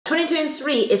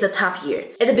2023 is a tough year.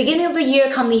 At the beginning of the year,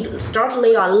 companies start to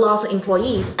lay off lots of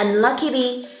employees, and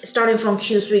luckily, starting from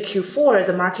Q3, Q4,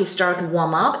 the market start to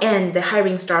warm up and the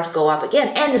hiring start to go up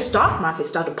again, and the stock market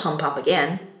start to pump up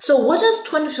again. So what does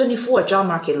 2024 job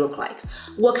market look like?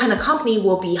 What kind of company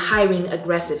will be hiring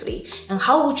aggressively? And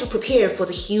how would you prepare for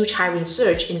the huge hiring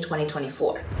surge in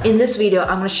 2024? In this video,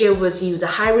 I'm going to share with you the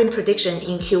hiring prediction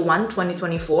in Q1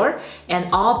 2024,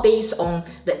 and all based on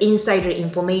the insider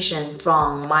information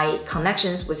from my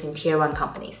connections within Tier 1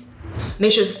 companies.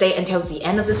 Make sure to stay until the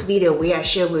end of this video where I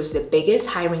share with you the biggest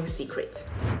hiring secret.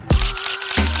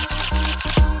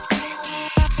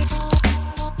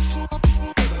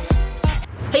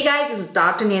 Hey guys, this is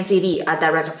Dr. Nancy Lee, a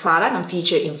director of product and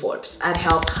featured in Forbes. I've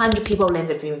helped 100 people land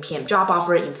their dream PM job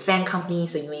offer in FAANG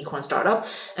companies, a unicorn startup,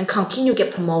 and continue to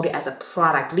get promoted as a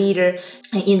product leader.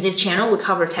 And in this channel, we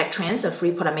cover tech trends and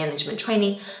free product management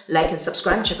training. Like and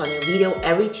subscribe and check out new video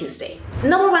every Tuesday.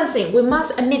 Number one thing, we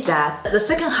must admit that the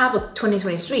second half of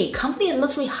 2023, companies are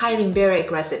literally hiring very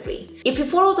aggressively. If you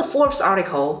follow the Forbes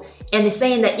article, and it's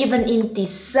saying that even in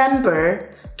December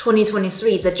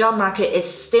 2023, the job market is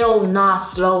still not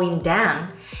slowing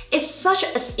down. It's such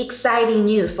exciting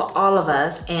news for all of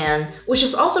us, and which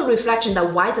is also a reflection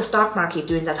that why the stock market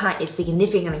during that time is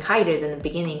significantly higher than the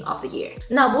beginning of the year.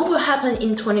 Now, what will happen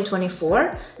in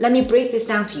 2024? Let me break this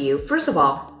down to you. First of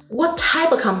all, what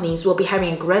type of companies will be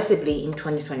hiring aggressively in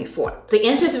 2024? The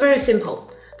answer is very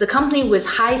simple. The company with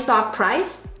high stock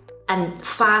price and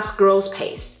fast growth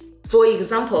pace. For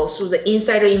example, through the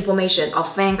insider information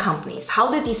of FAANG companies, how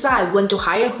they decide when to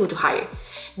hire, who to hire.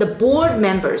 The board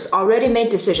members already made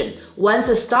decision. Once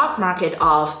the stock market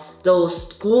of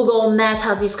those Google,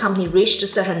 Meta, these companies reached a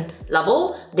certain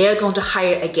level, they're going to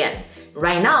hire again.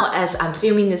 Right now, as I'm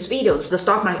filming this video, the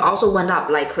stock market also went up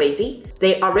like crazy.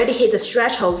 They already hit the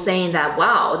threshold saying that,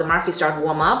 wow, the market started to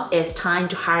warm up, it's time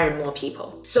to hire more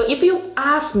people. So if you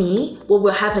ask me what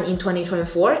will happen in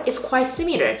 2024, it's quite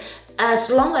similar. As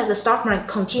long as the stock market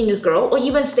continues to grow or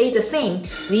even stay the same,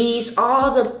 these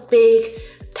are the big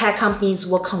tech companies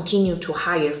will continue to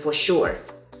hire for sure.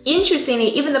 Interestingly,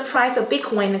 even the price of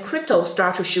Bitcoin and crypto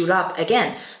start to shoot up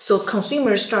again. So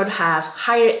consumers start to have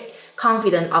higher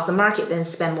confidence of the market and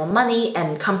spend more money,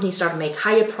 and companies start to make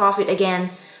higher profit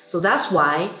again. So that's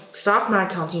why stock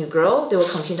market continue to grow. They will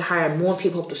continue to hire more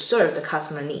people to serve the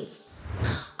customer needs.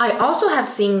 I also have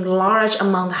seen large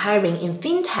amount of hiring in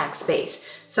fintech space,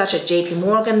 such as JP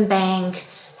Morgan Bank,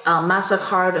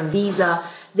 MasterCard, and Visa.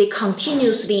 They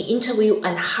continuously interview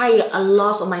and hire a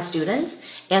lot of my students,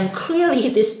 and clearly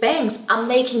these banks are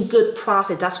making good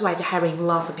profit. That's why they're hiring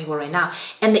lots of people right now.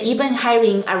 And they're even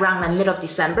hiring around the middle of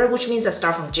December, which means that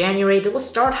start from January, they will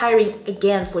start hiring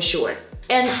again for sure.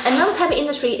 And another type of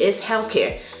industry is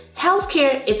healthcare.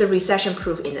 Healthcare is a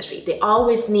recession-proof industry. They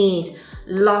always need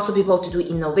lots of people to do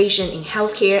innovation in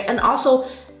healthcare, and also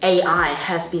AI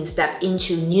has been stepped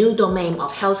into new domain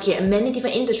of healthcare and many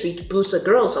different industries to boost the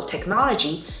growth of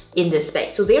technology in this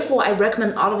space. So therefore, I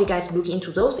recommend all of you guys look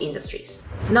into those industries.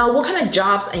 Now, what kind of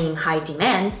jobs are in high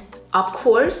demand? Of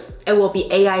course, it will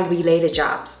be AI-related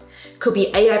jobs. Could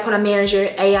be AI product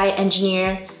manager, AI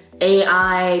engineer,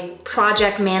 AI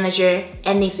project manager,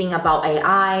 anything about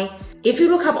AI. If you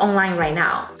look up online right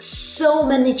now, so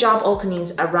many job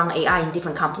openings around AI in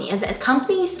different companies, and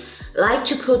companies like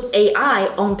to put AI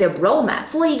on their roadmap.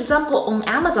 For example, on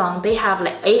Amazon, they have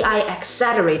like AI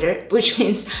Accelerator, which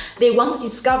means they want to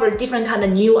discover different kind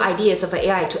of new ideas of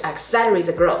AI to accelerate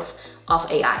the growth of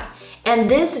AI.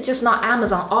 And this is just not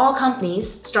Amazon. All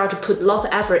companies start to put lots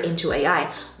of effort into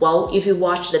AI. Well, if you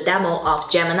watch the demo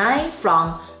of Gemini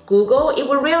from Google, it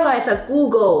will realize that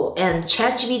Google and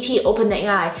ChatGPT,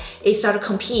 OpenAI, they start to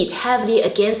compete heavily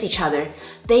against each other.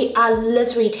 They are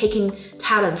literally taking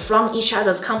talent from each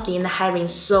other's company and hiring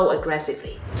so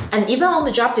aggressively. And even on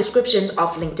the job description of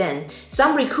LinkedIn,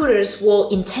 some recruiters will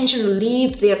intentionally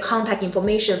leave their contact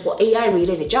information for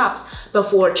AI-related jobs, but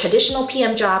for traditional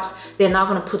PM jobs, they're not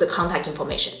going to put the contact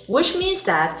information, which means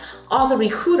that all the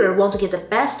recruiters want to get the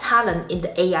best talent in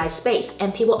the AI space,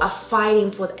 and people are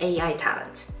fighting for the AI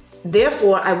talent.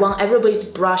 Therefore, I want everybody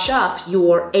to brush up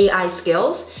your AI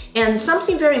skills. And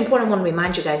something very important I want to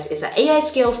remind you guys is that AI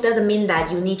skills doesn't mean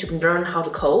that you need to learn how to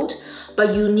code,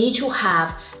 but you need to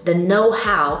have the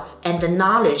know-how and the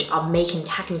knowledge of making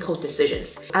technical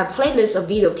decisions. I have a playlist of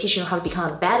video teaching you how to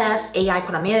become a badass AI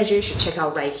product manager. You should check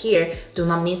out right here. Do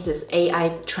not miss this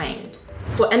AI trend.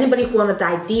 For anybody who want to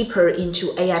dive deeper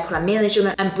into AI product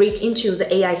management and break into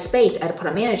the AI space as a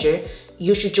product manager,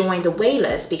 you should join the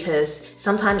waitlist because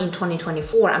sometime in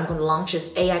 2024, I'm going to launch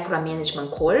this AI product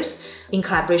management course in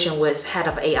collaboration with head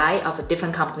of AI of a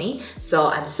different company. So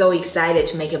I'm so excited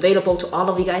to make available to all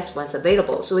of you guys once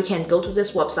available. So we can go to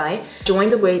this website, join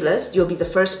the waitlist. You'll be the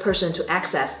first person to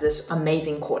access this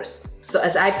amazing course. So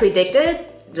as I predicted,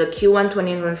 the Q1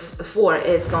 2024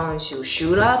 is going to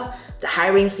shoot up, the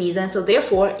hiring season. So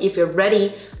therefore, if you're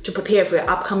ready to prepare for your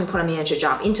upcoming product manager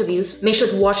job interviews, make sure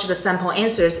to watch the sample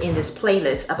answers in this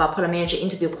playlist about product manager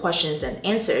interview questions and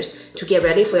answers to get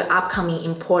ready for your upcoming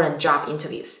important job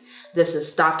interviews. This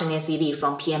is Dr. Nancy Lee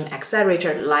from PM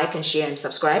Accelerator. Like and share and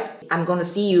subscribe. I'm going to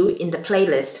see you in the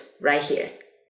playlist right here.